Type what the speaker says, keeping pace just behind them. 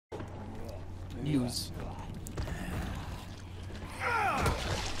use.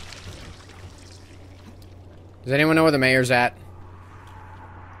 Does anyone know where the mayor's at?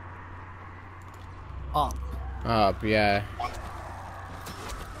 Up. Up, yeah.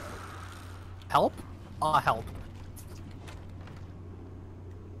 Help? Help.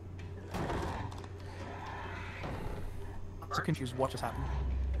 I'm so confused. What just happened?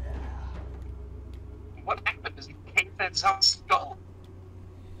 What happened? Is Kingpin's house skull?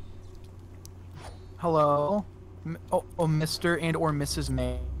 Hello? Mr. and or Mrs.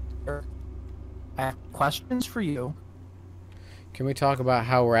 Mayor. I have questions for you. Can we talk about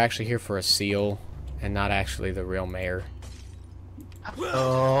how we're actually here for a seal and not actually the real mayor?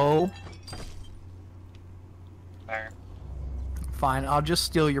 Oh. There. Fine, I'll just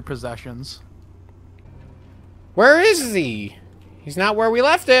steal your possessions. Where is he? He's not where we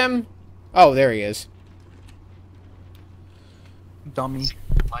left him. Oh, there he is. Dummy.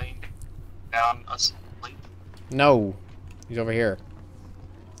 Lying down asleep. No. He's over here.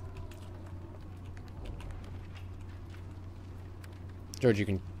 George, you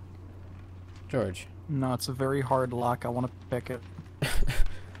can... George. No, it's a very hard lock. I want to pick it.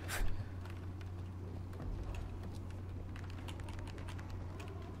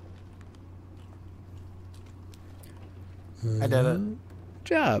 I did it. Good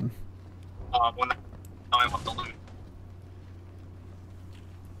job. Now I want the loot.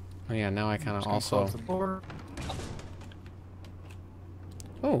 Oh yeah, now I kind of also... Close the door.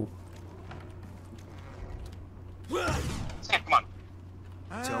 Oh. Sam, come on.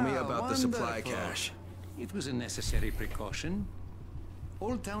 Tell me about the supply cache. It was a necessary precaution.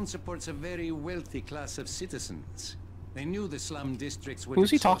 Old Town supports a very wealthy class of citizens. They knew the slum districts would Who's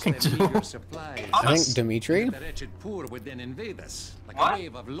he exhaust talking their to? meager supplies. I think Dimitri? The wretched poor would then invade us, like What? a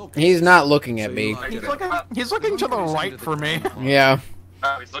wave of locusts. He's not looking at me. He's looking to the right for me. Yeah.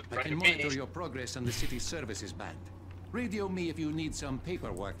 Oh, he's looking I right can at monitor me. your progress on the city services band. Radio me if you need some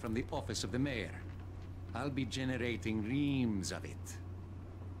paperwork from the office of the mayor. I'll be generating reams of it.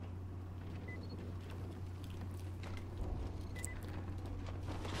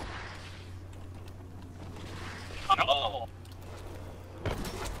 Oh.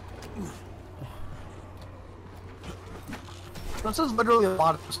 This is literally a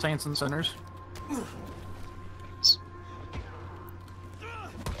lot of saints and sinners.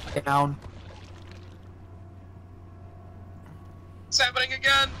 Down. It's happening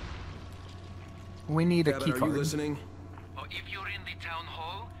again. We need a Gavin, key are you card. listening? Oh, if you're in the town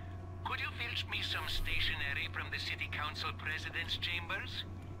hall, could you filch me some stationery from the city council president's chambers?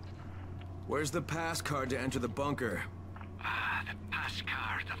 Where's the pass card to enter the bunker? Ah, the pass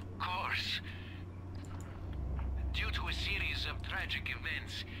card, of course. Due to a series of tragic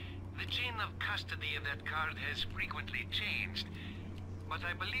events, the chain of custody of that card has frequently changed. But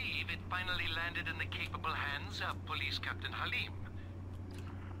I believe it finally landed in the capable hands of Police Captain Halim.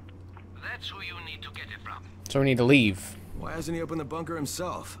 That's who you need to get it from. So we need to leave. Why hasn't he opened the bunker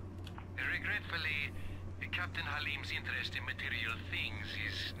himself? Regretfully, Captain Halim's interest in material things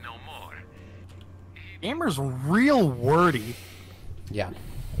is no more. Gamer's real wordy. Yeah.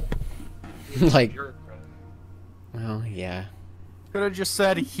 Like... Well, yeah. Could have just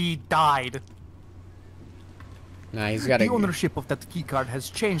said he died. Nah, he's got The to... ownership of that keycard has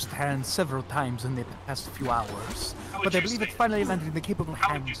changed hands several times in the past few hours, but I believe it finally landed in the capable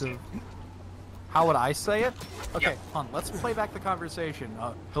hands of... How would I say it? Okay, hold on, let's play back the conversation.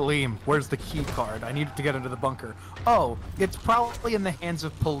 Halim, where's the keycard? I need to get into the bunker. Oh, it's probably in the hands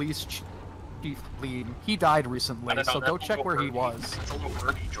of Police Chief Halim. He died recently, so go check where he was. It's a little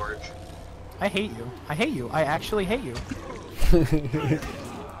wordy, George. I hate you. I hate you. I actually hate you.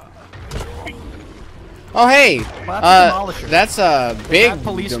 Oh, hey! Well, that's a demolisher. That's a Is big that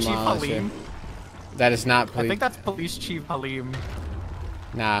Police Chief demolisher. Halim? That is not I police... think that's Police Chief Halim.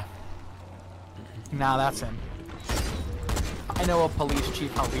 Nah. Nah, that's him. I know a Police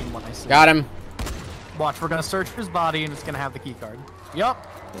Chief Halim when I see Got him. Watch, we're gonna search his body and it's gonna have the keycard. Yup.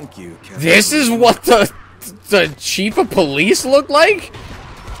 Thank you, Captain. This is what the chief of police looked like?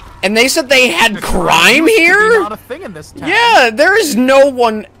 And they said they had crime here? Not a thing in this town. Yeah, there is no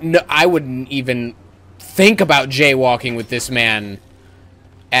one... No, I wouldn't even think about jaywalking with this man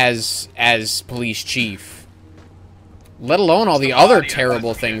as police chief. Let alone all the other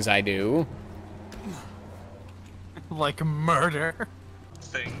terrible things I do. Like murder.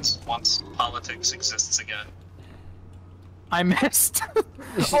 Things once politics exists again. I missed.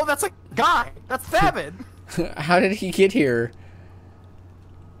 Oh, that's a guy. That's Thabit. How did he get here?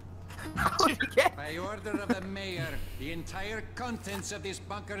 How did he get? By order of the mayor, the entire contents of this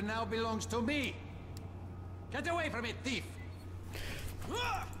bunker now belongs to me. Get away from it, thief!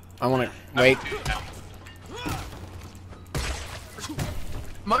 I want to wait.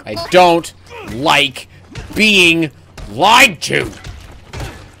 I don't like being lied to.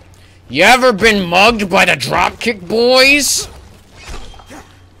 You ever been mugged by the Dropkick Boys?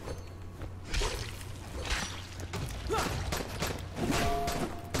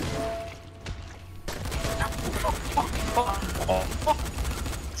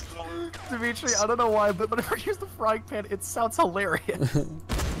 Dimitri, I don't know why, but whenever I use the frying pan, it sounds hilarious.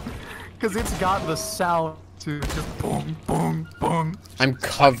 Because it's got the sound to just boom, boom, boom. I'm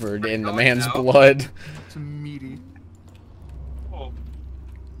covered in the man's blood. It's meaty. Oh,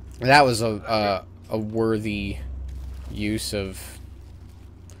 That was a worthy use of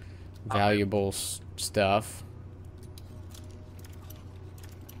valuable stuff.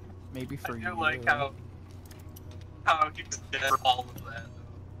 Maybe for I you. feel like how he did all of that.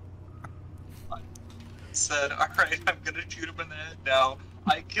 Said, "Alright, I'm gonna shoot him in the head now."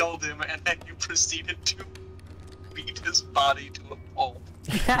 I killed him, and then you proceeded to beat his body to a pulp.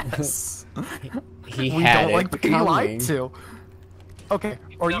 Yes. He We had don't it like being coming. lied to. Okay,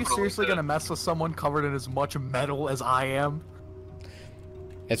 are you Definitely seriously did. gonna mess with someone covered in as much metal as I am?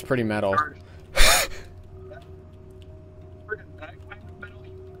 It's pretty metal.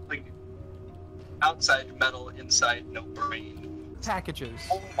 Like outside metal, inside no brain. Packages.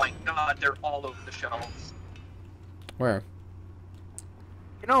 Oh my god, they're all over the shelves. Where?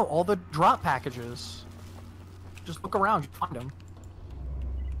 You know, all the drop packages. Just look around, you find them.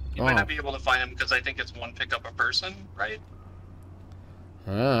 You might Oh. not be able to find them because I think it's one pickup a person, right?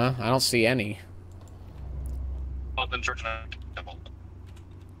 I don't see any. Well, then George and I double.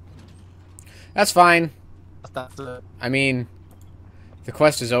 That's fine. That's it. I mean, the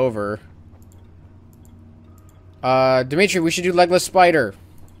quest is over. Dimitri, we should do Legless Spider.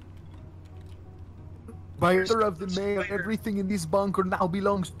 By order of the mayor, everything in this bunker now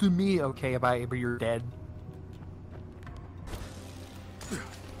belongs to me. Okay, bye, but you're dead.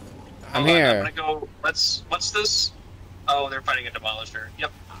 I'm Hold on, here. I'm gonna go. What's this? Oh, they're fighting a demolisher.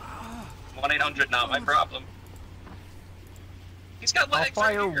 Yep. 1-800, not my problem. He's got I'll legs.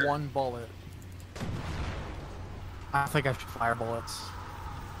 fire right here. one bullet. I think I should fire bullets.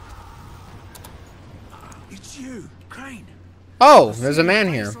 It's you, Crane. Oh, there's a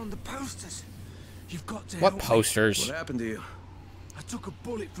man here. On the posters. You've got to What help me. posters? What happened to you? I took a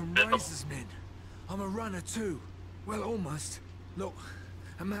bullet from Razor's men. I'm a runner too. Well, almost. Look,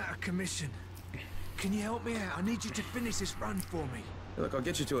 I'm out of commission. Can you help me out? I need you to finish this run for me. Look, I'll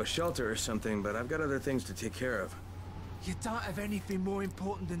get you to a shelter or something, but I've got other things to take care of. You don't have anything more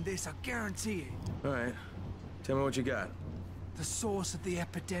important than this, I guarantee it. All right. Tell me what you got. The source of the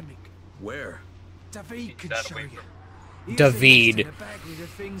epidemic. Where? David can That show away you. from- Here's David. a list in a bag with the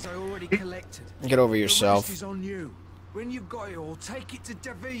things I already collected. Get over The rest yourself. is on you. When you've got it all, take it to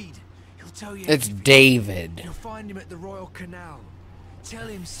David. He'll tell you It's everything. David. You'll find him at the Royal Canal. Tell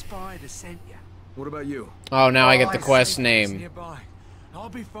him Spider sent you. What about you? Oh, now I get the My quest safe house name. nearby. I'll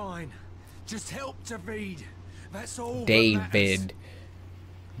be fine. Just help David. That's all. that matters. David.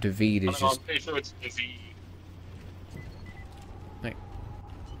 David is just... I'm sure it's David. Like,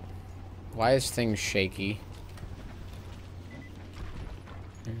 why is things shaky?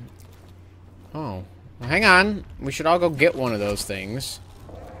 Oh. Well, hang on. We should all go get one of those things.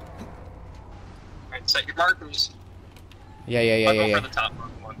 Alright, set your markers. Yeah, yeah, yeah, I'll yeah, go yeah. for the top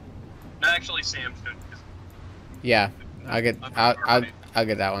one. No, actually, Sam should. 'Cause Yeah. I'll get... I'll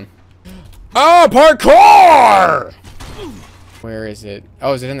get that one. Oh, parkour! Where is it?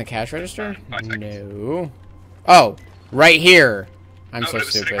 Oh, is it in the cash register? 5 seconds. No. Oh, right here. I'm no, so but it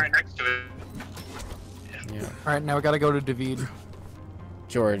was sitting stupid. right next to it. Yeah. Alright, now we gotta go to David.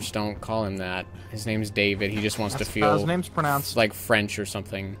 George, don't call him that. His name's David. He just wants That's to how feel his name's pronounced. like French or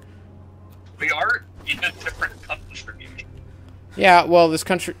something. We are in a different country. Yeah, well, this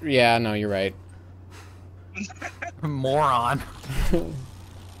country... Yeah, no, you're right. Moron.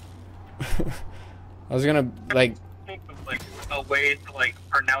 I was gonna, like... Think of, like a way to like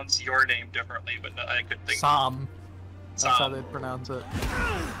pronounce your name differently, but no, I could think. Sam. That's how Sam. they pronounce it.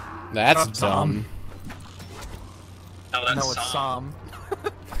 That's Not Tom. dumb. No, that's No, it's Sam.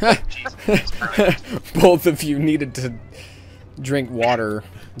 Jesus Christ. Both of you needed to drink water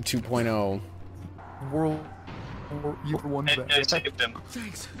 2.0. World War you were one And I saved him.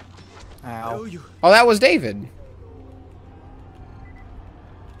 Thanks. I owe Ow. you. Oh, that was David.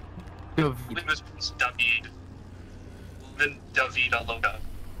 I believe it was David. Then David Aloda.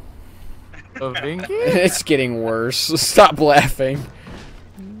 Vinky? It's getting worse. Stop laughing.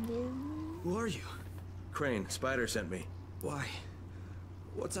 Who are you? Crane, Spider sent me. Why?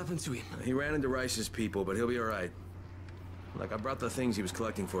 What's happened to him? He ran into Rice's people, but he'll be all right. Like I brought the things he was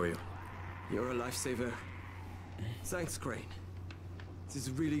collecting for you. You're a lifesaver. Thanks, Crane. This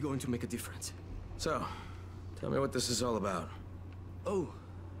is really going to make a difference. So, tell me what this is all about. Oh,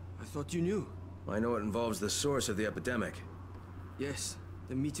 I thought you knew. I know it involves the source of the epidemic. Yes,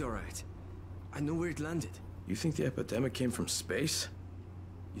 the meteorite. I know where it landed. You think the epidemic came from space?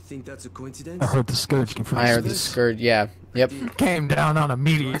 You think that's a coincidence? I heard the scourge came from I heard the scourge. Yeah. Yep. came down on a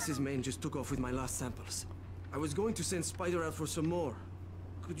meteor. Rice's men just took off with my last samples. I was going to send Spider out for some more.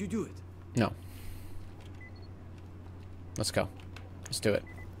 Could you do it? No. Let's go. Let's do it.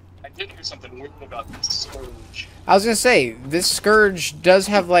 I did hear something weird about this scourge. I was gonna say, this scourge does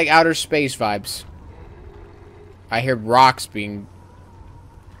have, like, outer space vibes. I hear rocks being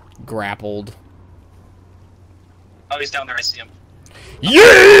grappled. Oh, he's down there. I see him.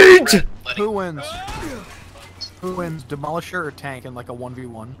 Yeet! Who wins? Who wins, Demolisher or Tank in like a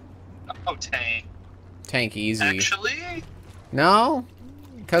 1v1? Oh, Tank. Tank easy. Actually? No?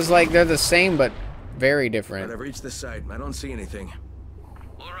 Because, like, they're the same, but very But different. I've reached the site. I don't see anything.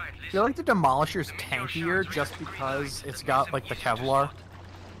 All right, I feel like the Demolisher's tankier just because it's got like the Kevlar.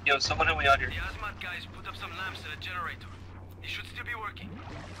 Yo, someone help me out here. The Asmat guys put up some lamps at a generator. It should still be working.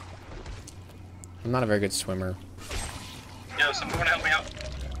 I'm not a very good swimmer. Yo, someone help me out.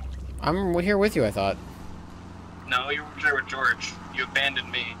 I'm here with you, I thought. No, you were there with George. You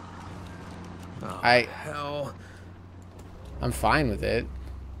abandoned me. Oh, I- hell. I'm fine with it.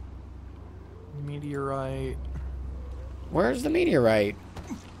 Meteorite. Where's the meteorite?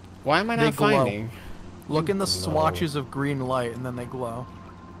 Why am I They not glow. finding? Look in the swatches of green light and then they glow.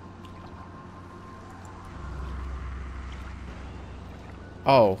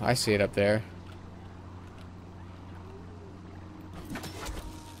 Oh, I see it up there.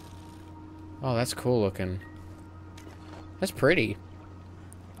 Oh, that's cool looking. That's pretty.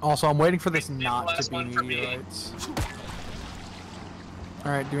 Also, I'm waiting for this Maybe the not last to be one for me. meteorites.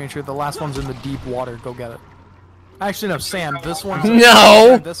 Alright, Dimitri, the last one's in the deep water. Go get it. Actually, no, Sam, this one's...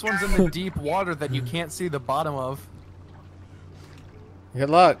 No! This one's in the deep water that you can't see the bottom of. Good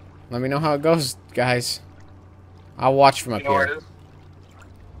luck. Let me know how it goes, guys. I'll watch from up You know where here. it is?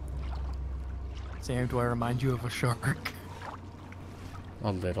 Sam, do I remind you of a shark?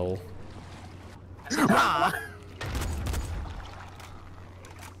 A little.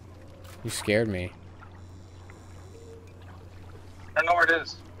 You scared me. I don't know where it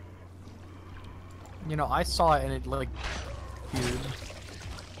is. You know, I saw it and it, like, appeared.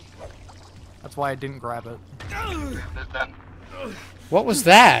 That's why I didn't grab it. Then What was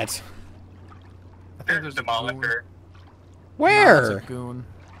that? I think there's a goon. Demolisher. No, that's Where? a goon.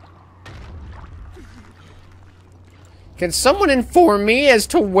 Can someone inform me as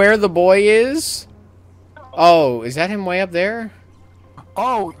to where the boy is? Oh, is that him way up there?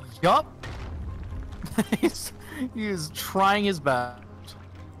 Oh, yup. he's trying his best.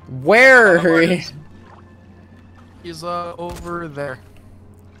 Where? He's over there.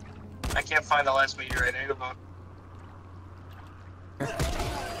 I can't find the last meteorite. I need to vote.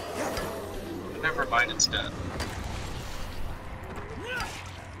 Never mind, it's dead.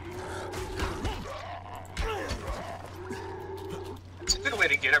 It's a good way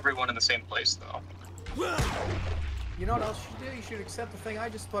to get everyone in the same place, though. You know what else you should do? You should accept the thing I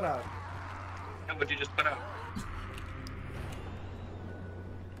just put out. And what you just put out?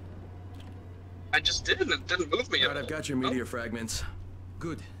 I just did, and it didn't move me at Alright, all. I've got your meteor fragments.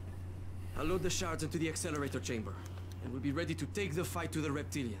 Good. I'll load the shards into the accelerator chamber, and we'll be ready to take the fight to the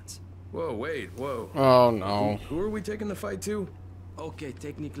reptilians. Whoa, wait, whoa. Oh no. Who are we taking the fight to? Okay,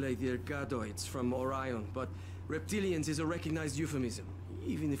 technically they're gadoids from Orion, but reptilians is a recognized euphemism,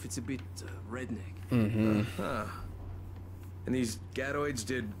 even if it's a bit redneck. Mm-hmm. Huh. And these gadoids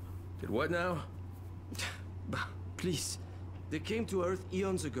did what now? Bah, please. They came to Earth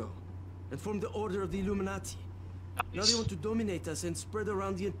eons ago, and formed the Order of the Illuminati. Now they want to dominate us and spread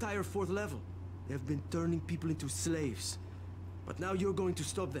around the entire 4th level. They have been turning people into slaves. But now you're going to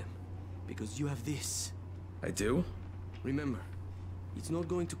stop them, because you have this. I do? Remember, it's not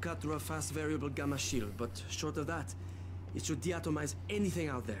going to cut through a fast variable gamma shield, but short of that, it should deatomize anything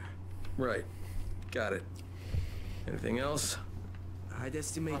out there. Right. Got it. Anything else? I'd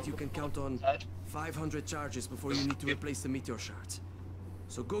estimate you can count on 500 charges before you need to replace the meteor shards.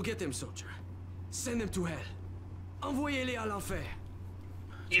 So go get them, soldier. Send them to hell. Envoyez-les à l'enfer.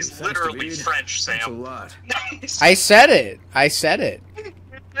 He's Thanks, literally David. French, That's a Sam. lot. I said it. I said it. You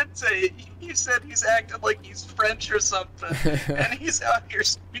did say, you said he's acting like he's French or something, and he's out here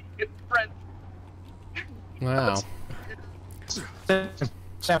speaking French. Wow.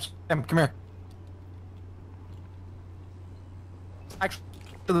 Sam, come here. Actually,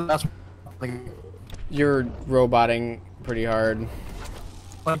 that's You're roboting pretty hard.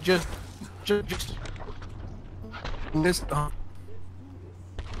 Like just this.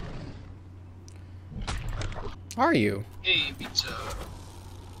 Are you? Hey, pizza.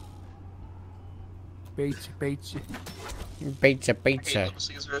 Pizza. Pizza, Hey, pizza. Little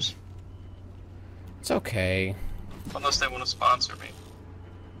Caesars. It's okay. Unless they want to sponsor me.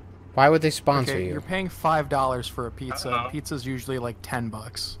 Why would they sponsor Okay, you? you're paying $5 for a I pizza. don't know. Pizza's usually like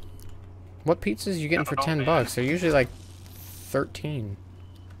 $10. What pizzas you getting for I don't know, $10? They're usually like 13.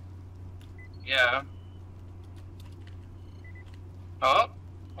 Yeah. Up.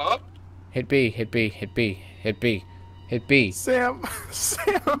 Hit B, hit B, hit B, hit B, hit B. Sam.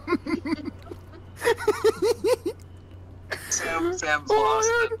 Sam's lost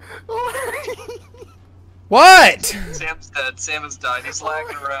it. What? Sam's dead. Sam has died. He's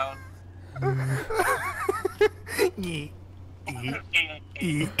lagging around.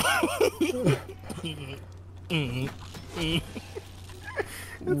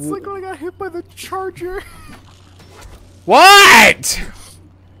 It's like when I got hit by the charger. What?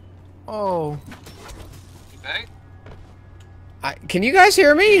 Oh. Okay? Can you guys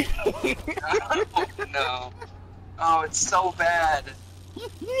hear me? No. Oh, it's so bad.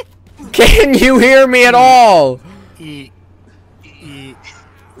 Can you hear me at all?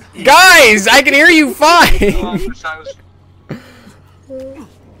 Guys, I can hear you Oh, I fine. wish I was.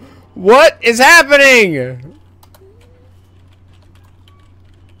 What is happening?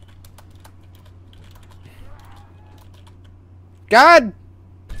 God,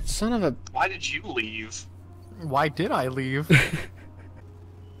 son of a... Why did you leave? Why did I leave?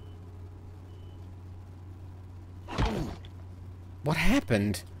 What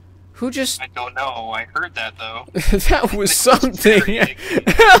happened? Who just... I don't know. I heard that though. That was something very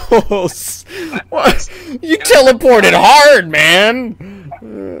else. What? You teleported hard, man.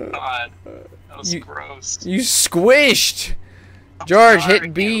 God, that was gross. You squished. George, sorry,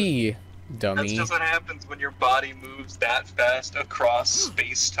 hit B. That's Dummy. just what happens when your body moves that fast across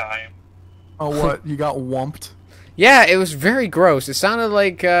space-time. Oh, what? You got wumped? Yeah, it was very gross. It sounded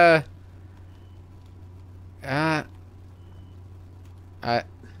like, I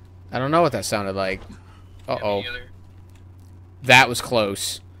don't know what that sounded like. Uh-oh. Me either. That was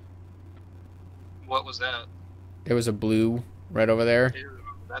close. What was that? There was a blue right over there. Ew,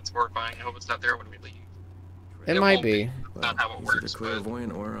 that's horrifying. I hope it's not there when we leave. It It might won't be. Not how it Either works, the but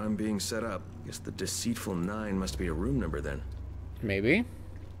clairvoyant or I'm being set up. Guess the deceitful 9 must be a room number then. Maybe.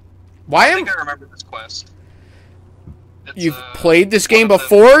 Why I am... think I remember this quest. It's, You've played this game one of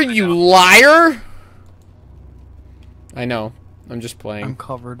the- before, I you know. liar? I know. I'm just I'm playing.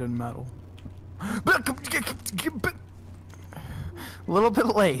 covered in metal. A little bit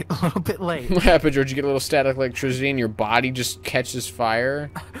late. A little bit late. What happened, George? You get a little static electricity and your body just catches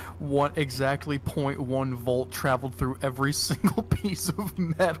fire? Exactly 0.1 volt traveled through every single piece of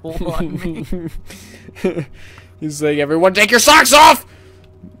metal on me. He's like, everyone take your socks off!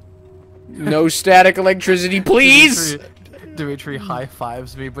 No static electricity, please! Dimitri high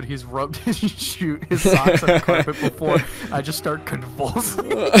fives me, but he's rubbed his socks on the carpet before I just start convulsing.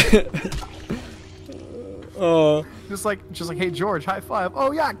 just like, hey George, high five.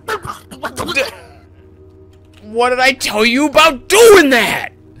 Oh yeah. What did I tell you about doing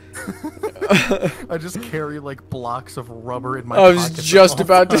that? I just carry like blocks of rubber in my I was pockets just at all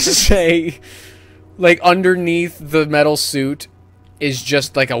about to times. say, like, underneath the metal suit is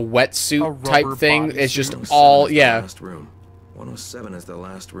just like a wetsuit type rubber thing. bodysuit. It's just 107 all, is the yeah. last room. 107 is the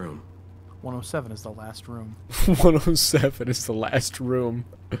last room. 107 is the last room. 107 is the last room.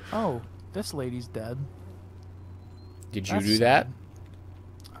 Oh, this lady's dead. Did you That's do that?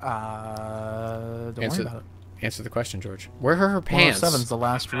 Don't Answer- worry about it. Answer the question, George. Where are her pants? 107's the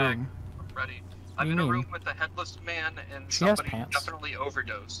last room. Ready. do I'm you in a mean? room with a headless man and She has somebody pants. definitely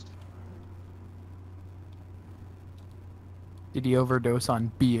overdosed. Did he overdose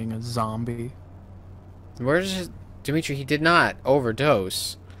on being a zombie? Where's his... Dimitri, he did not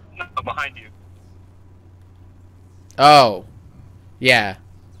overdose. No, behind you. Oh. Yeah.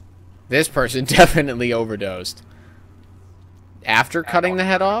 This person definitely overdosed. After cutting the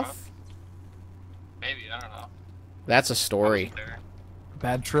head off? Maybe, I don't know. That's a I story. wasn't there.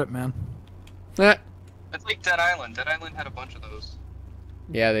 Bad trip, man. Eh. It's like Dead Island. Dead Island had a bunch of those.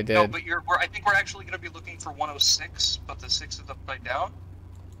 Yeah, they No, did. but I think we're actually going to be looking for 106, but the 6 is upside down.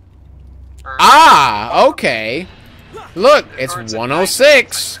 Or- Ah, okay. Look, it's or a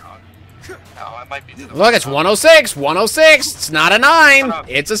 106. 9 upside down. No, it might be the other Look, way it's around. 106. 106. It's not a 9. Shut up,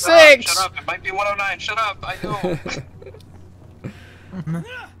 It's a shut up, 6. Shut up, it might be 109. Shut up, I know.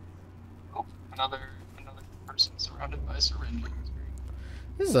 Oh, another person surrounded by syringes.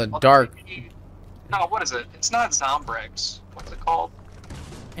 This is a dark... No, what is it? It's not Zombrex. What's it called?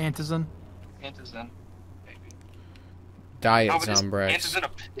 Antizin. Antizin. Maybe. Diet No, but is Zombrex. Antizin a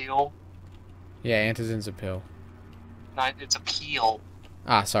pill? Yeah, Antizin's a pill. No, it's a peel.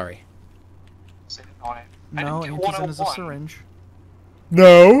 Ah, sorry. So, no, I No, didn't do Antizin is a 101. syringe.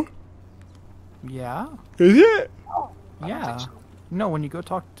 No. Yeah. Is it? Oh, I don't Yeah. think so. No, when you go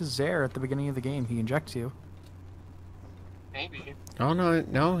talk to Zare at the beginning of the game, he injects you. Maybe. Oh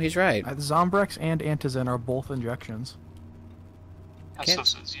no, he's right. Zombrex and Antizin are both injections. That's so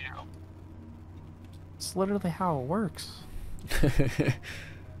zero. It's literally how it works.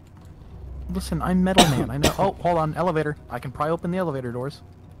 Listen, I'm Metal Man. I know. Oh, hold on, elevator. I can pry open the elevator doors.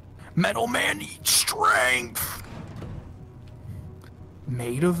 Metal Man needs strength.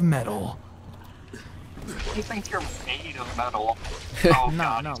 Made of metal. You think you're made of metal? Oh No,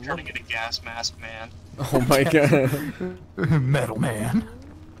 god, no, he's turning into Gas Mask Man. Oh my god. Metal Man.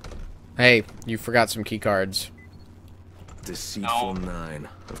 Hey, you forgot some key cards. Deceitful No. 9,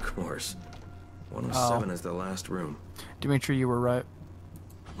 of course. 107 is the last room. Dimitri, you were right.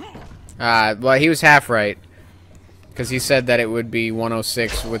 Well, he was half right. Because he said that it would be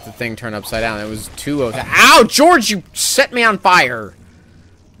 106 with the thing turned upside down. It was 207. Ow, George, you set me on fire!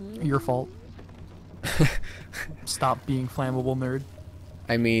 Your fault. Stop being flammable, nerd.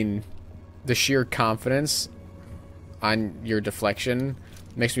 I mean, the sheer confidence on your deflection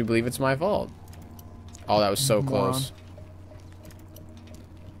makes me believe it's my fault. Oh, that was so Moron. close.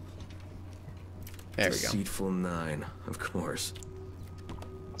 There we go. Deceitful 9, of course.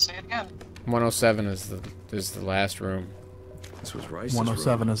 Let's say it again. 107 is the last room. This was Rice's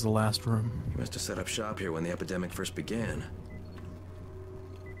 107 room. is the last room. He must have set up shop here when the epidemic first began.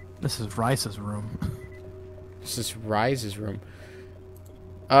 This is Rice's room. This is Rise's room.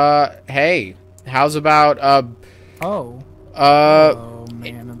 Hey, how's about Oh. uh Oh,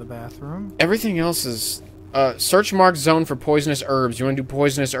 man in the bathroom. everything else is search mark zone for poisonous herbs. You want to do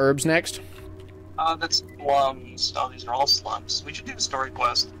poisonous herbs next? That's slums. Oh, these are all slums. We should do the story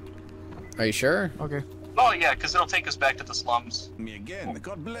quest. Are you sure? Okay. Oh yeah, because it'll take us back to the slums. Me again.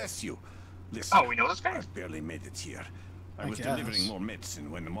 God bless you. Listen, Oh, we know this guy? I've barely made it here. I I was guess. delivering more medicine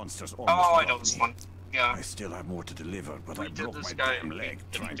when the monsters almost Oh, I got know this me. one. Yeah. I still have more to deliver, but We I did broke this my guy. damn We leg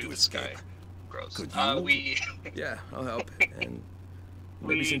didn't trying do to this guy. escape. Gross. Could you? We Yeah, I'll help. And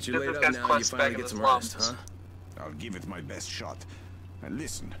We maybe since did you're laid this up guy's now, you quest finally back in get the some rest, slums. huh? I'll give it my best shot. And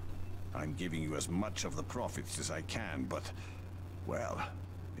listen, I'm giving you as much of the profits as I can, but, well,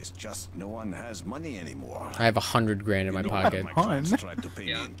 it's just no one has money anymore. I have 100 grand in my pocket. My clients Hun. tried to pay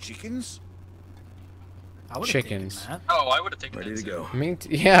me in chickens. I would've Chickens. taken that. Oh, I would have taken Ready it to too. go. I mean,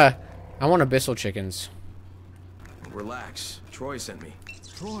 yeah, I want abyssal chickens. Relax. Troy sent me.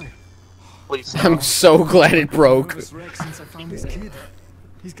 Troy, Please. I'm so glad it broke. nervous wreck since I found this kid.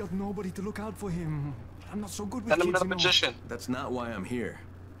 He's got nobody to look out for him. I'm not so good with Send him kids, to the you know. magician. That's not why I'm here.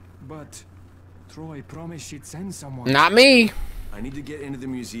 But Troy promised she'd send someone. Not me. I need to get into the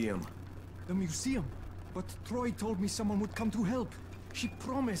museum. The museum. But Troy told me someone would come to help. She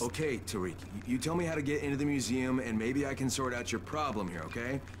promised. Okay, Tariq, you tell me how to get into the museum, and maybe I can sort out your problem here,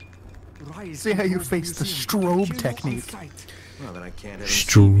 okay? Rise See how you towards the face the museum. strobe Kill on technique. sight. Well, then I can't have him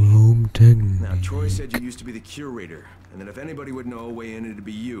see me. Strobe technique. Now, Troy said you used to be the curator, and that if anybody would know a way in, it'd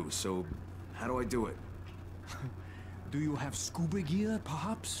be you. So, how do I do it? Do you have scuba gear,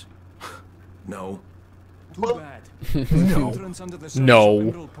 perhaps? No. Too bad. No. Entrance under the surface No. of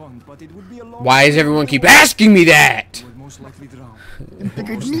Emerald Pond, but it would be a long Why does way everyone to keep go. asking me that? You would most likely drown. think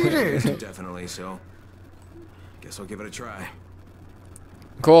I'd need it. Definitely, so. Guess I'll give it a try.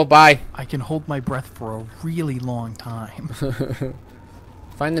 Cool, bye. I can hold my breath for a really long time.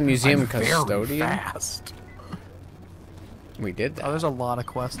 Find the museum I'm very custodian. fast. We did Oh, that. there's a lot of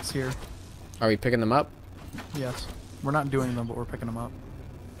quests here. Are we picking them up? Yes. We're not doing them, but we're picking them up.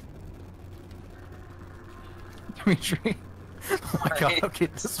 Dimitri. Oh my god, okay,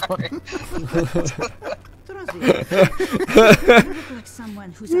 this one. Trust me. You look like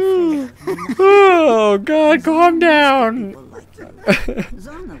someone who's afraid of nothing. Oh God, calm down. People like you.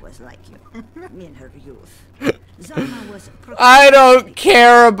 Zana was like you in her youth. Zana was I don't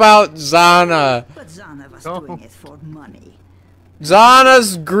care about Zana. but Zana was Oh. doing it for money.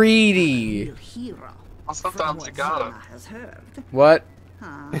 Zana's greedy. Real hero. Well, From sometimes you what gotta. Zana has heard. What?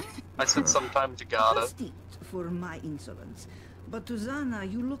 Huh? I said sometimes you gotta. Just it for my insolence. But to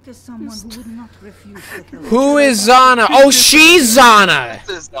Zana, you look as someone who would not refuse to help. Who is Zana? Oh, she's Zana.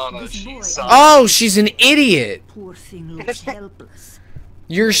 This is Donna. This boy- She's Oh, she's an idiot. Poor thing looks helpless.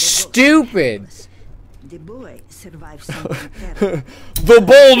 You're stupid. The boy survived something terrible. The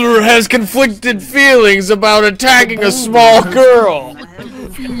boulder has conflicted feelings about attacking a small girl. I have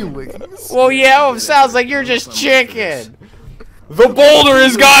feelings. Well, yeah, it sounds like you're just chicken. The boulder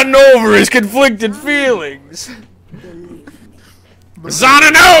has gotten over his conflicted feelings.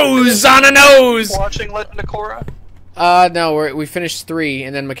 Zana knows! Zana knows! Watching Legend of Korra? No, we finished 3,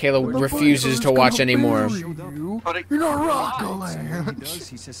 and then Michaela refuses to watch anymore. But You're not Rockland.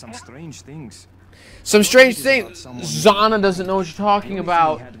 He says some strange things. Some strange thing. Zana doesn't know what you're talking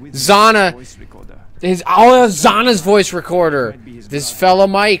about. Zana Zana's voice recorder. This fella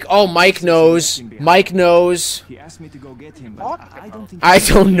Mike. Oh, Mike knows. Mike knows. He asked me to go get him, but I don't think I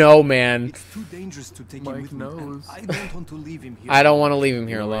don't know, man. it's too dangerous to take him Mike with knows. me. I don't want to leave him here. I don't want to leave him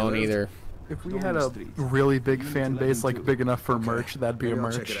here alone either. If we had a really big fan base, like big enough for merch, that'd be a Maybe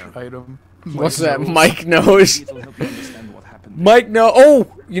I'll check merch it out. item. What's that? Mike knows. It'll help you understand what happened. Mike know.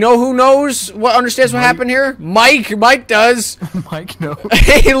 Oh, you know who knows? What understands what happened here? Mike. Mike does. Mike knows.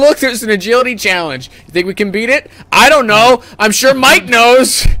 Hey, look, there's an agility challenge. You think we can beat it? I don't know. I'm sure Mike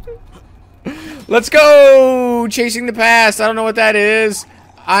knows. Let's go! Chasing the past. I don't know what that is.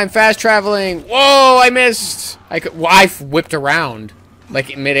 I'm fast traveling. Whoa, I missed. I whipped around. Like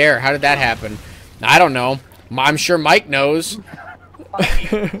in midair. How did that happen? I don't know. I'm sure Mike knows. I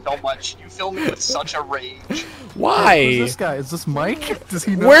hate you so much. You fill me with such a rage. Who's Why? this guy? Is this Mike? Does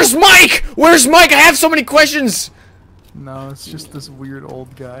he know? Where's Mike? Where's Mike? I have so many questions. No, it's just this weird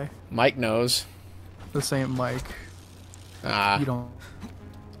old guy. Mike knows. This ain't Mike. Ah, You don't.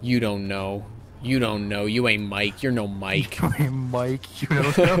 you don't know. You don't know. You ain't Mike. You're no Mike. You ain't Mike. You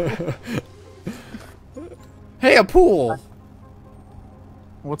don't know. Hey, a pool.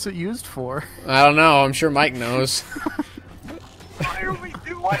 What's it used for? I don't know. I'm sure Mike knows. Why are we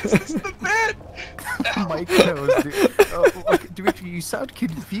doing? Why is this the bed? Mike knows, dude. Oh, look, Dimitri, you sound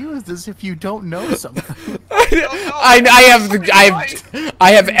confused as if you don't know something. I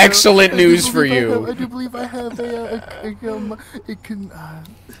have excellent news for I you. do believe I have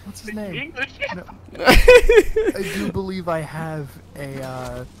what's his name? English. No, I do believe I have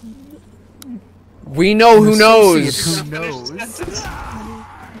a, We know who an knows. associate who knows.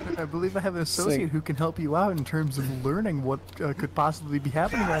 I believe I have an associate who can help you out in terms of learning what could possibly be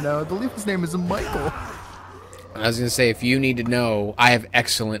happening right now. I believe his name is Michael. I was gonna say, if you need to know, I have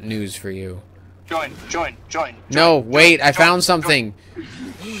excellent news for you. Join. No, wait, I join, found something.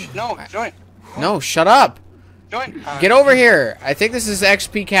 No, join. No, shut up. Join. Get over here. I think this is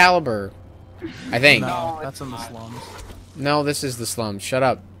XP caliber. I think. No, that's in the slums. No, this is the slums. Shut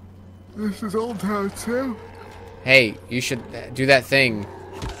up. This is Old Town too. Hey, you should do that thing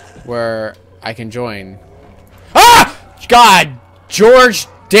where I can join. Ah! God! George,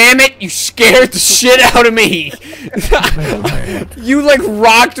 damn it! You scared the shit out of me! You, like,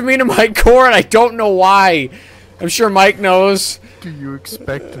 rocked me to my core, and I don't know why. I'm sure Mike knows. Do you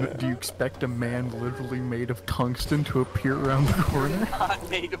expect a man literally made of tungsten to appear around the corner? Not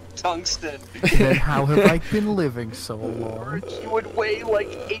made of tungsten. Then how have I been living so long? You would weigh like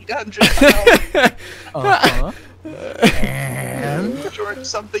 800 pounds. Uh-huh. And George,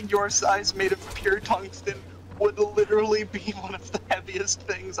 something your size made of pure tungsten would literally be one of the heaviest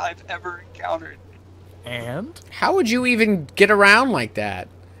things I've ever encountered. and How would you even get around like that?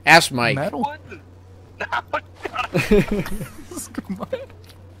 Ask Mike. metal. Wouldn't. Come on.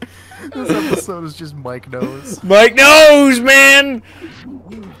 This episode is just Mike knows. Mike knows, man!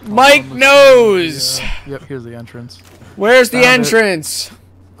 Mike knows! Yep, here's the entrance. Where's the Found it. entrance?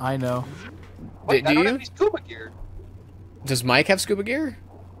 I know. Wait, I Do don't you? have any scuba gear. Does Mike have scuba gear?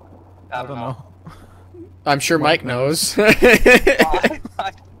 I don't know. I'm sure Mike Mike knows. I'd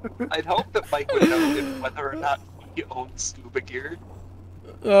hope that Mike would know whether or not he owns scuba gear.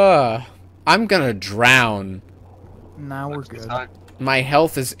 I'm gonna drown. Now we're good. My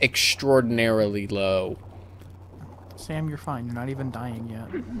health is extraordinarily low. Sam, you're fine. You're not even dying yet.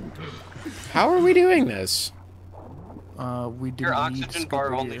 How are we doing this? We didn't Your need oxygen scuba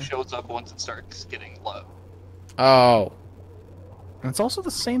bar only gear. shows up once it starts getting low. Oh. And it's also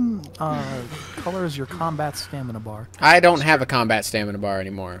the same color as your combat stamina bar. I don't have a combat stamina bar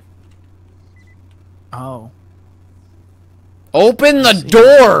anymore. Oh. Open the See,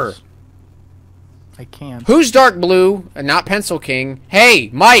 door! I can't. Who's Dark Blue and not Pencil King?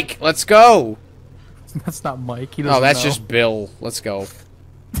 Hey, Mike, let's go! That's not Mike. He doesn't Oh, that's know. just Bill. Let's go.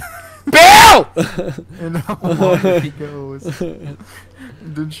 Bill! And how long he goes.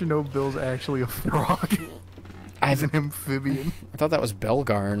 Didn't you know Bill's actually a frog? He's an amphibian. I thought that was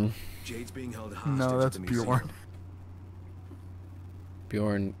Belgarn. Jade's being held hostage No, at that's the museum.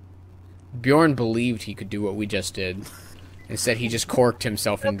 Bjorn. Bjorn believed he could do what we just did. Instead, he just corked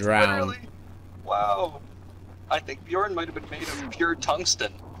himself and drowned. Literally. Wow. I think Bjorn might have been made of pure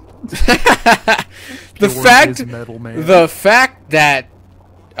tungsten. the Bjorn fact is metal, man. the fact that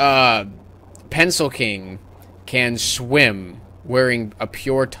Pencil King can swim wearing a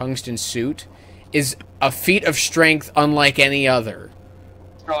pure tungsten suit is a feat of strength unlike any other.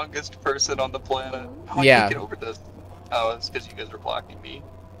 Strongest person on the planet. How Yeah. I can't get over this. Oh, it's because you guys are blocking me.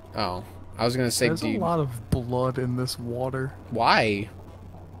 Oh, I was gonna say, There's a dude, lot of blood in this water. why?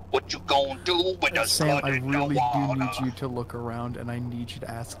 What you gonna do with the Sam, blood I in the really do water? need you to look around, and I need you to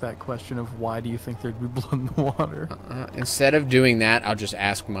ask that question of why do you think there'd be blood in the water? Instead of doing that, I'll just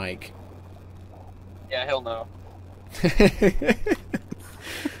ask Mike. Yeah, hell no.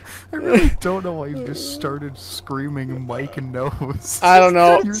 I really don't know why you just started screaming Mike knows. I don't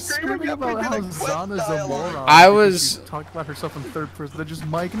know. You're screaming about how Zana's a moron. I because was- she talked about herself in third person. They're just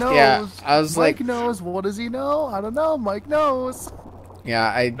Mike knows. Yeah, I was Mike like- knows. What does he know? I don't know. Mike knows.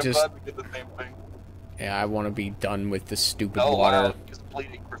 Yeah, I I'm just, glad we did the same thing. yeah, I want to be done with this stupid Oh water. wow, he's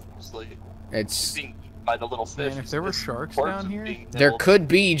bleeding profusely. It's, Being eaten by the little fish. Man, if there were This sharks corpse down is here- being there nibbled. could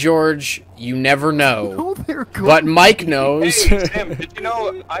be, George. You never know. Oh, they're good. But Mike knows. Hey, Sam, did you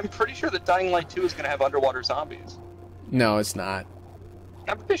know? I'm pretty sure that Dying Light 2 is gonna have underwater zombies. No, it's not.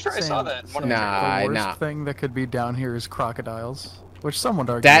 I'm pretty sure I saw that in one of Nah, the The worst nah. thing that could be down here is crocodiles, which some would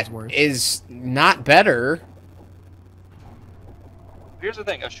argue That is worse. is not better. Here's the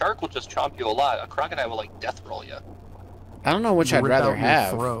thing: a shark will just chomp you alive. A crocodile will like death roll you, I don't know which I'd Rip rather out your have.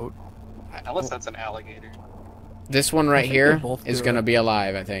 throat. unless that's an alligator. This one right think here they both is do gonna it. be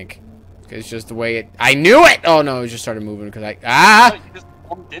alive, I think. It's just the way it. I knew it. Oh no, it just started moving because I. Ah! Oh, you just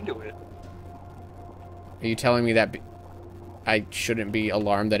bumped into it. Are you telling me that I shouldn't be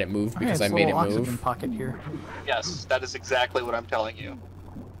alarmed that it moved because Hey, I it's a made it little oxygen move? pocket here. Yes, that is exactly what I'm telling you.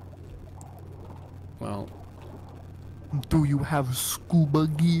 Well, Do you have scuba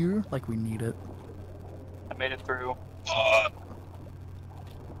gear? Like we need it. I made it through. I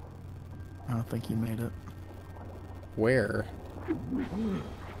don't think you made it. where?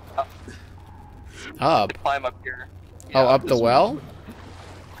 Up. Climb up here. Oh, Yeah, up the this way. well?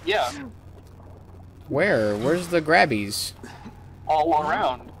 Yeah, Where? Where's the grabbies? all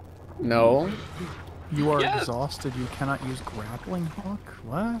around. No. You are Yes. exhausted. You cannot use grappling hook.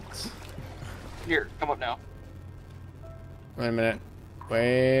 What? Here, come up now. Wait a minute.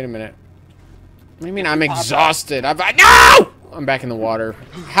 Wait a minute. What do you mean I'm exhausted? No! I'm back in the water.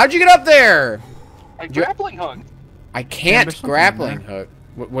 How'd you get up there? A grappling hook. I there's can't something grappling in there.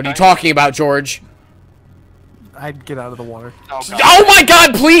 hook. What are you talking about, George? I'd get out of the water. Oh, God. Oh my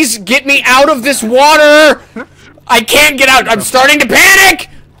god, please get me out of this water! I can't get out. I'm starting to panic!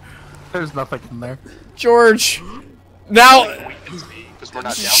 There's nothing in there. George. Now, Weakens me, 'cause we're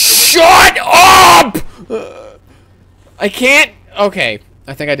not down there. shut up! I can't. Okay,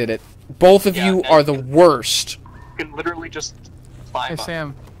 I think I did it. Both of Yeah, you and- are the worst. You can literally just climb Hey up.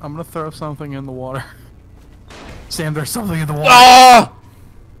 Sam, I'm gonna throw something in the water. Sam, there's something in the water. Ah!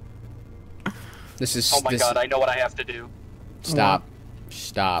 This is. Oh my this, God, I know what I have to do. Stop.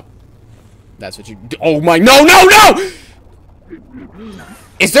 Stop. That's what you do. Oh my. No, no, no!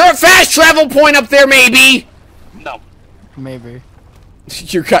 Is there a fast travel point up there, maybe? No. Maybe.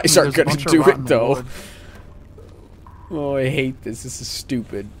 You guys aren't There's a gonna bunch of do rotten it, though. wood. Oh, I hate this. This is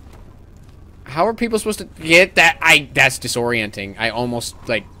stupid. How are people supposed to get that? That's disorienting. I almost,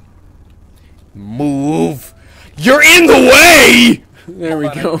 like... Move! You're in the way! There we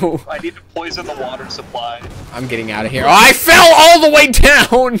go. I need to poison the water supply. I'm getting out of here. Oh, I fell all the way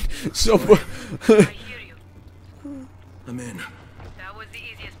down! So... I hear you. I'm in. That was the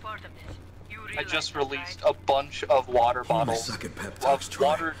easiest part of this. You I realize just that, released right? a bunch of water bottles. suck at pep talks, Of Troy.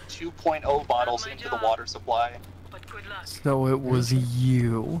 water 2.0 bottles into the water supply. But good luck. So it was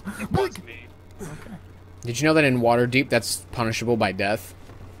you. It was me. Did you know that in Waterdeep, that's punishable by death?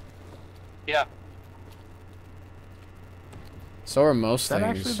 Yeah. So are most Is that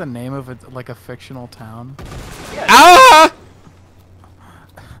things. actually the name of it, like a fictional town? Ah!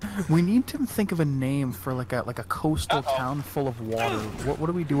 We need to think of a name for like a coastal Uh-oh. town full of water. What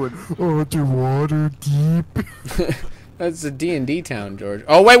are we doing? Oh, the water deep. That's a D&D town, George.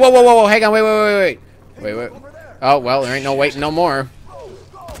 Oh, wait, whoa, whoa, whoa, whoa, hang on, wait. Wait. Oh, well, there ain't no waiting no more.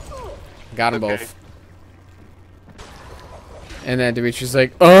 Got them Okay. both. And then Dimitri's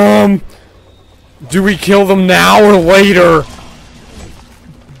like, do we kill them now or later?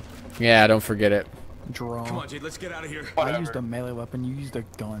 Yeah, don't forget it. Draw. Come on, Jade, let's get out of here. I used a melee weapon. You used a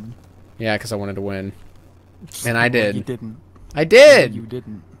gun. Yeah, because I wanted to win. And I You did. didn't. I did! You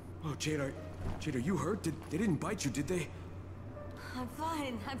didn't. Oh, Jade, are you hurt? They didn't bite you, did they? I'm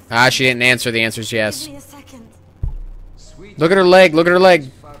fine. I'm fine. Ah, she didn't answer. The answer's yes. Give me a second. Sweet. Look at her leg, look at her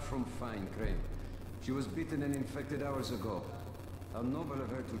leg. Far from fine, Crane. She was bitten and infected hours ago. How noble of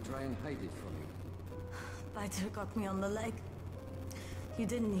her to try and hide it from you. Biter got me on the leg. You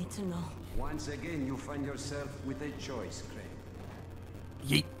didn't need to know. Once again, you find yourself with a choice, Crane.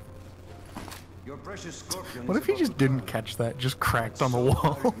 Yeet. Your precious scorpion. What is if he about just to didn't turn. catch that? Just cracked on the So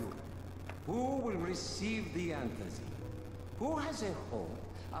wall. are you. Who will receive the antazid? Who has a hope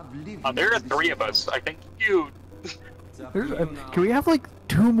of living? There are to 3 see of us. you? I think you. It's up to you now. Can we have like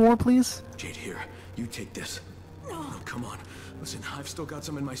 2 more, please? Jade, here. You take this. No, come on. Listen, I've still got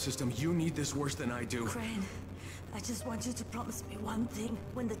some in my system. You need this worse than I do. Crane, I just want you to promise me one thing.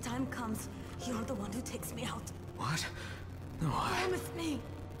 When the time comes, you're the one who takes me out. What? No, Promise me.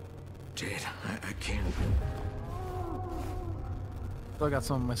 Jade, I can't. Still got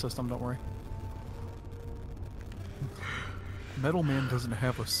some in my system, don't worry. Metal Man doesn't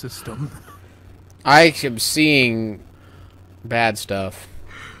have a system. I am seeing bad stuff.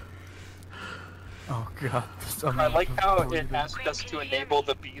 Oh god. I like how it asked us to enable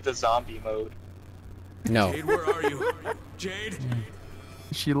the Be the Zombie mode. No. Jade, where are you? Jade?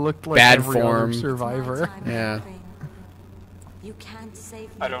 She looked like Bad every form. other survivor. Yeah. You can't save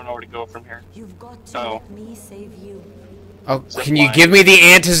me. I don't know where to go from here. You've got to Oh. let me save you. Oh, Zip can you line. give me the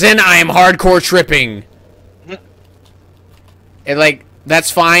antizin? I am hardcore tripping. And like, that's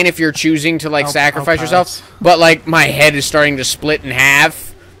fine if you're choosing to like I'll sacrifice pass. yourself, but like my head is starting to split in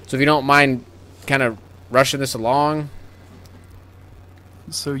half. So if you don't mind, kind of rushing this along.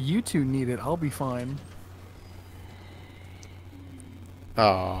 So you 2 need it, I'll be fine.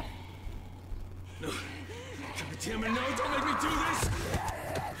 Oh. God damn it, no, don't make me do this!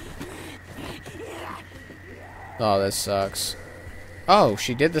 Oh, this sucks. Oh,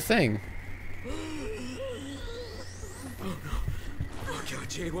 she did the thing. Oh god,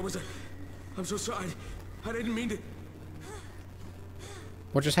 Jade, what was that? I'm so sorry. I didn't mean to.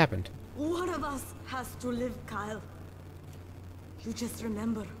 What just happened? One of us has to live, Kyle. You just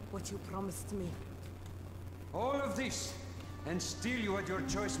remember what you promised me. All of this, and still you had your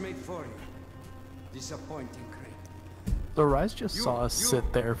choice made for you. Disappointing, Crane. So Rise just saw us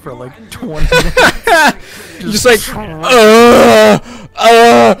sit there for like and 20 minutes. Just like,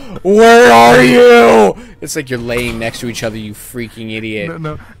 where are you? It's like you're laying next to each other, you freaking idiot.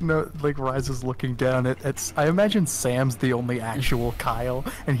 No, like Rise is looking down at I imagine Sam's the only actual Kyle,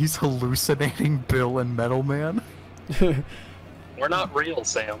 and he's hallucinating Bill and Metal Man. We're not real,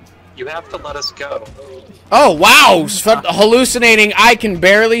 Sam. You have to let us go. Oh, wow! Hallucinating, I can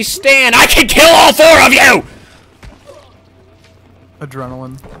barely stand. I can kill all 4 of you!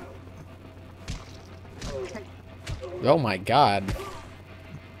 Adrenaline. Oh my god.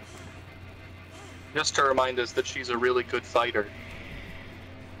 Just to remind us that she's a really good fighter.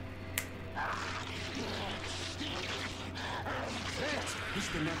 It's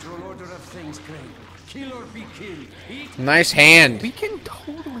the natural order of things, Crane. Kill or be killed. Eat. Nice hand. We can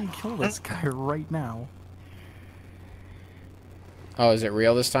totally kill this guy right now. Oh, is it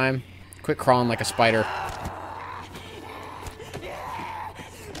real this time? Quit crawling like a spider.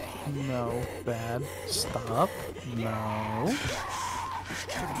 No, bad. Stop. No.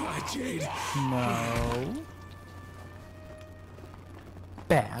 Goodbye, Jade. No.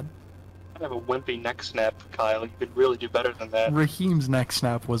 Bad. I have a wimpy neck snap, Kyle. You could really do better than that. Raheem's neck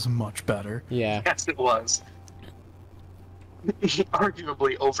snap was much better. Yeah. Yes, it was.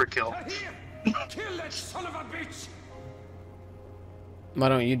 Arguably overkill. Kill that son of a bitch! Why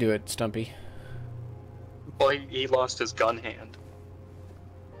don't you do it, Stumpy? Well, he lost his gun hand.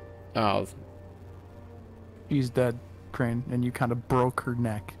 Oh. He's dead, Crane, and you kind of broke her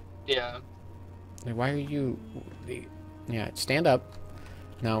neck. Yeah. Why are you... Yeah, stand up.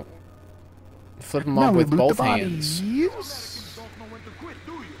 Now, flip him Now off we with loot the both bodies. hands.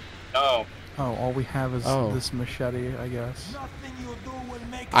 Oh. Oh, all we have is Oh. this machete, I guess.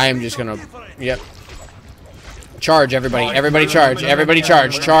 I am just gonna... Yep. Charge, everybody. Everybody charge. Everybody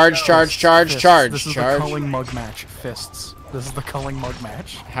charge. Charge, charge, charge, Fists. charge, This is charge. the culling mug match. Fists. This is the culling mug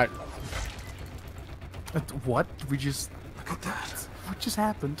match. How... What? We just... Look at that. What just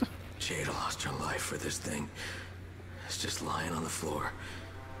happened? Jade lost her life for this thing. It's just lying on the floor.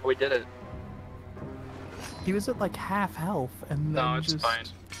 We did it. He was at like half health, and then No, it's just... fine.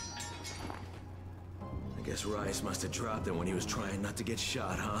 I guess Rice must have dropped it when he was trying not to get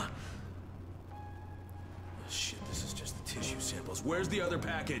shot, huh? Oh, shit, this is just the tissue samples. Where's the other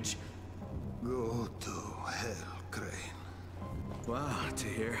package? Go to hell, Crane. Wow,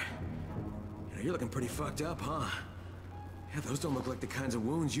 Tahir. You know, you're looking pretty fucked up, huh? Yeah, those don't look like the kinds of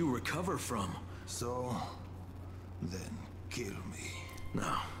wounds you recover from. So, then kill me.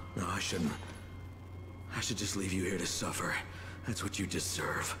 No, I shouldn't. I should just leave you here to suffer. That's what you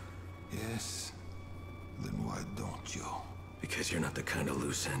deserve. Yes? Then why don't you? Because you're not the kind of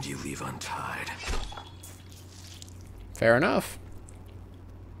loose end you leave untied. Fair enough.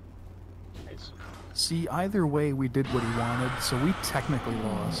 See, either way, we did what he wanted, so we technically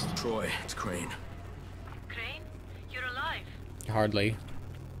lost. Troy, it's Crane. Crane, you're alive. Hardly.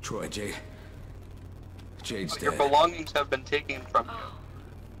 Troy, Jade's Your dead. belongings have been taken from you. Oh,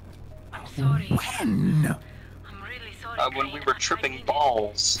 I'm sorry. When? I'm really sorry. When we Crane. were I tripping needed-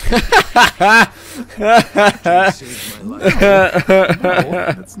 balls. Jade saved my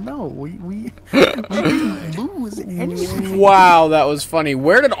life. No, we didn't lose anything. Wow, that was funny.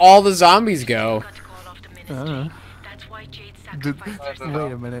 Where did all the zombies go? Got to call off the ministry. That's why Jade sacrificed herself.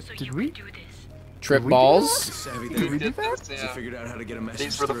 Wait a minute, so did you we? could do this. Trip Did we do balls? Savvy Did there. we do that? This, He yeah. figured out how to get a message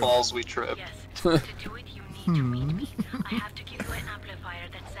These were the through. balls we tripped. Yes. To do it, you need to meet me. I have to give you an amplifier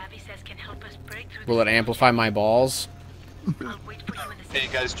that Savvy says can help us break through. Will it the amplify my balls? I'll wait for you in the Hey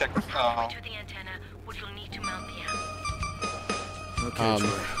guys, check. Wait to the antenna, which will need to mount the amp. Okay,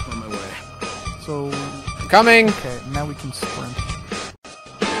 Troy, on my way. So, Coming! okay, now we can sprint.